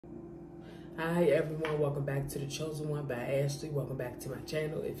Hi everyone, welcome back to The Chosen One by Ashley. Welcome back to my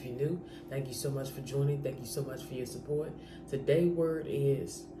channel. If you're new, thank you so much for joining. Thank you so much for your support. Today's word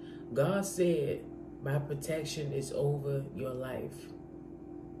is, God said, my protection is over your life.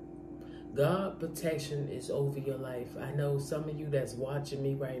 God protection is over your life. I know some of you that's watching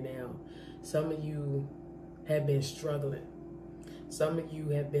me right now, some of you have been struggling. Some of you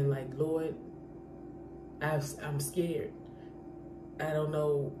have been like, Lord, I'm scared. I don't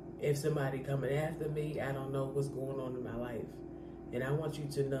know if somebody coming after me. I don't know what's going on in my life. And I want you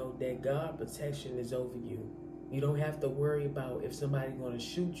to know that God protection is over you. You don't have to worry about if somebody's going to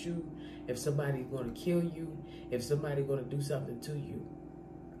shoot you, if somebody's going to kill you, if somebody's going to do something to you.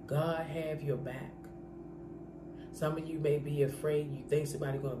 God have your back. Some of you may be afraid. You think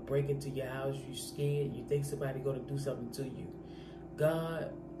somebody's going to break into your house. You're scared. You think somebody's going to do something to you.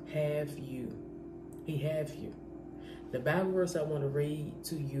 God have you. He have you. The Bible verse I want to read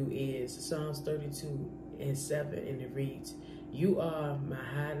to you is Psalms 32:7, and it reads, "You are my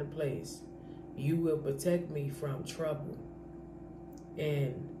hiding place. You will protect me from trouble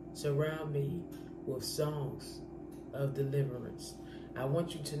and surround me with songs of deliverance." I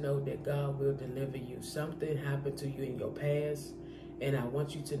want you to know that God will deliver you. Something happened to you in your past, and I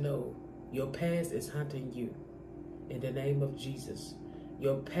want you to know your past is hunting you in the name of Jesus.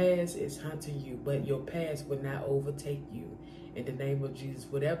 Your past is hunting you, but your past will not overtake you in the name of Jesus.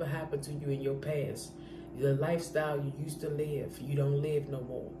 Whatever happened to you in your past, the lifestyle you used to live, you don't live no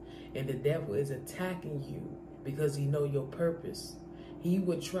more. And the devil is attacking you because he know your purpose. He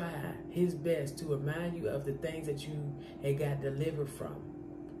would try his best to remind you of the things that you had got delivered from.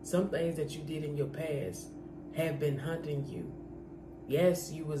 Some things that you did in your past have been hunting you.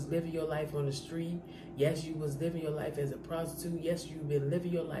 Yes, you was living your life on the street. Yes, you was living your life as a prostitute. Yes, you've been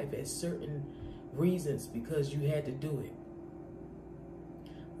living your life as certain reasons because you had to do it.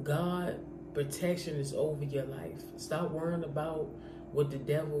 God protection is over your life. Stop worrying about what the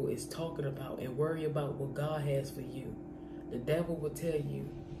devil is talking about and worry about what God has for you. The devil will tell you,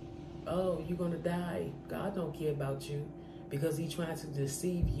 oh, you're going to die. God don't care about you because he's trying to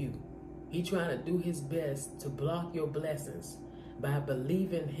deceive you. He's trying to do his best to block your blessings by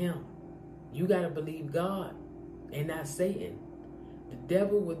believing him. You got to believe God and not Satan. The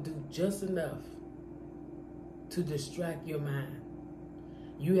devil will do just enough to distract your mind.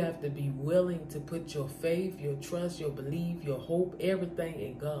 You have to be willing to put your faith, your trust, your belief, your hope, everything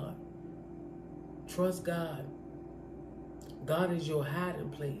in God. Trust God. God is your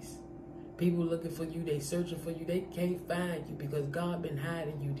hiding place. People looking for you, they searching for you, they can't find you because God been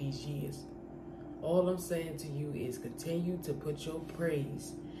hiding you these years. All I'm saying to you is continue to put your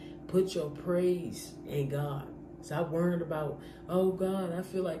praise in God. Stop worrying about, oh God, I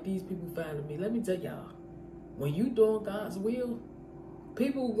feel like these people finding me. Let me tell y'all, when you doing God's will,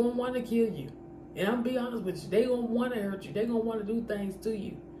 people gonna want to kill you. And I'm be honest with you, they gonna want to hurt you. They gonna want to do things to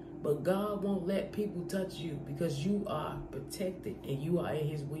you. But God won't let people touch you because you are protected and you are in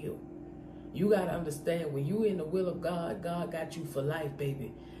his will. You got to understand, when you in the will of God, God got you for life,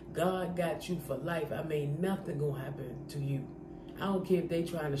 baby. God got you for life. I mean, nothing going to happen to you. I don't care if they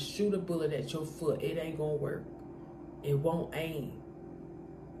trying to shoot a bullet at your foot. It ain't going to work. It won't aim.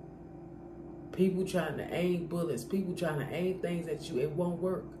 People trying to aim bullets. People trying to aim things at you. It won't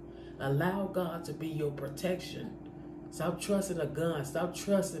work. Allow God to be your protection. Stop trusting a gun. Stop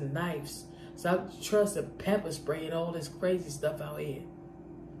trusting knives. Stop trusting pepper spray and all this crazy stuff out here.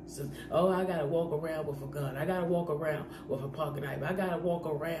 So, oh, I got to walk around with a gun. I got to walk around with a pocket knife. I got to walk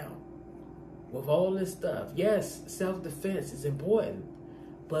around with all this stuff. Yes, self-defense is important,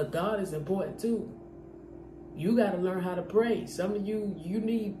 but God is important too. You got to learn how to pray. Some of you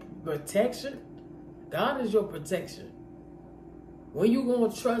need protection. God is your protection. When you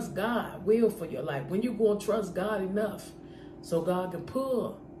going to trust God will for your life, when you going to trust God enough so God can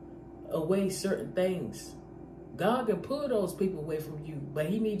pull away certain things. God can pull those people away from you, but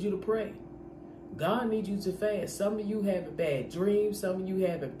he needs you to pray. God needs you to fast. Some of you having bad dreams. Some of you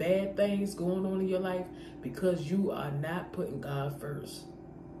having bad things going on in your life because you are not putting God first.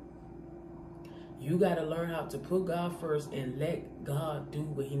 You got to learn how to put God first and let God do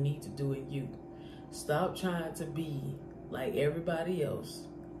what he needs to do in you. Stop trying to be like everybody else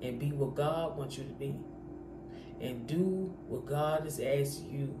and be what God wants you to be. And do what God has asked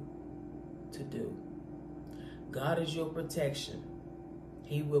you to do. God is your protection.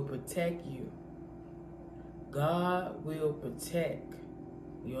 He will protect you. God will protect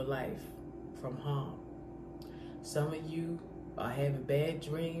your life from harm. Some of you are having bad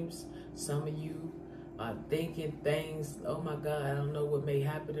dreams. Some of you thinking things, oh my God, I don't know what may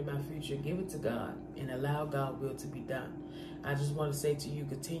happen in my future. Give it to God and allow God's will to be done. I just want to say to you,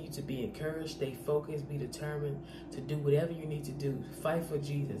 continue to be encouraged, stay focused, be determined to do whatever you need to do. Fight for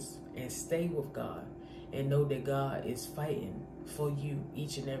Jesus and stay with God, and know that God is fighting for you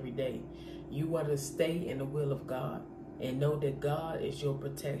each and every day. You want to stay in the will of God and know that God is your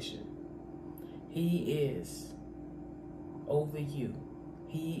protection. He is over you.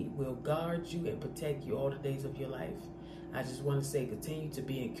 He will guard you and protect you all the days of your life. I just want to say, continue to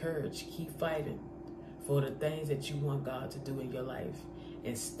be encouraged. Keep fighting for the things that you want God to do in your life,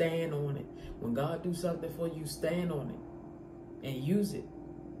 and stand on it. When God do something for you, stand on it and use it.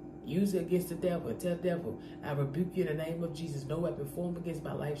 Use it against the devil and tell the devil, I rebuke you in the name of Jesus. No weapon formed against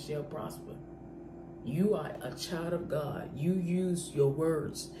my life shall prosper. You are a child of God. You use your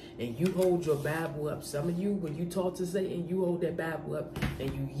words and you hold your Bible up. Some of you, when you talk to Satan, you hold that Bible up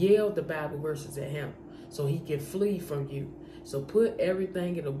and you yell the Bible verses at him so he can flee from you. So put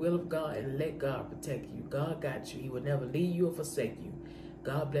everything in the will of God and let God protect you. God got you. He will never leave you or forsake you.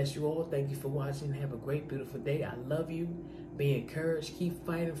 God bless you all. Thank you for watching. Have a great, beautiful day. I love you. Be encouraged. Keep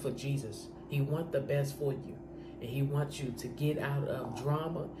fighting for Jesus. He wants the best for you. And he wants you to get out of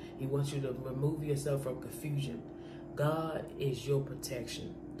drama. He wants you to remove yourself from confusion. God is your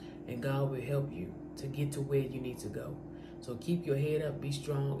protection. And God will help you to get to where you need to go. So keep your head up, be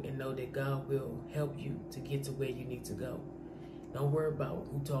strong, and know that God will help you to get to where you need to go. Don't worry about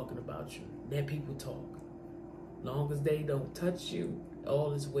who's talking about you. Let people talk. Long as they don't touch you,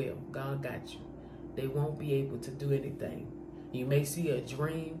 all is well. God got you. They won't be able to do anything. You may see a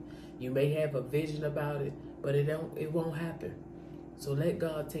dream. You may have a vision about it, but it won't happen. So let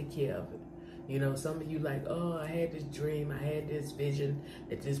God take care of it. You know, some of you like, oh, I had this dream, I had this vision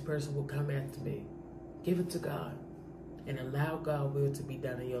that this person will come after me. Give it to God and allow God's will to be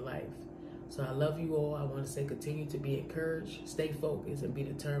done in your life. So I love you all. I want to say continue to be encouraged, stay focused, and be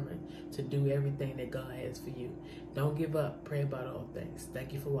determined to do everything that God has for you. Don't give up. Pray about all things.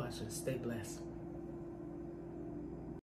 Thank you for watching. Stay blessed.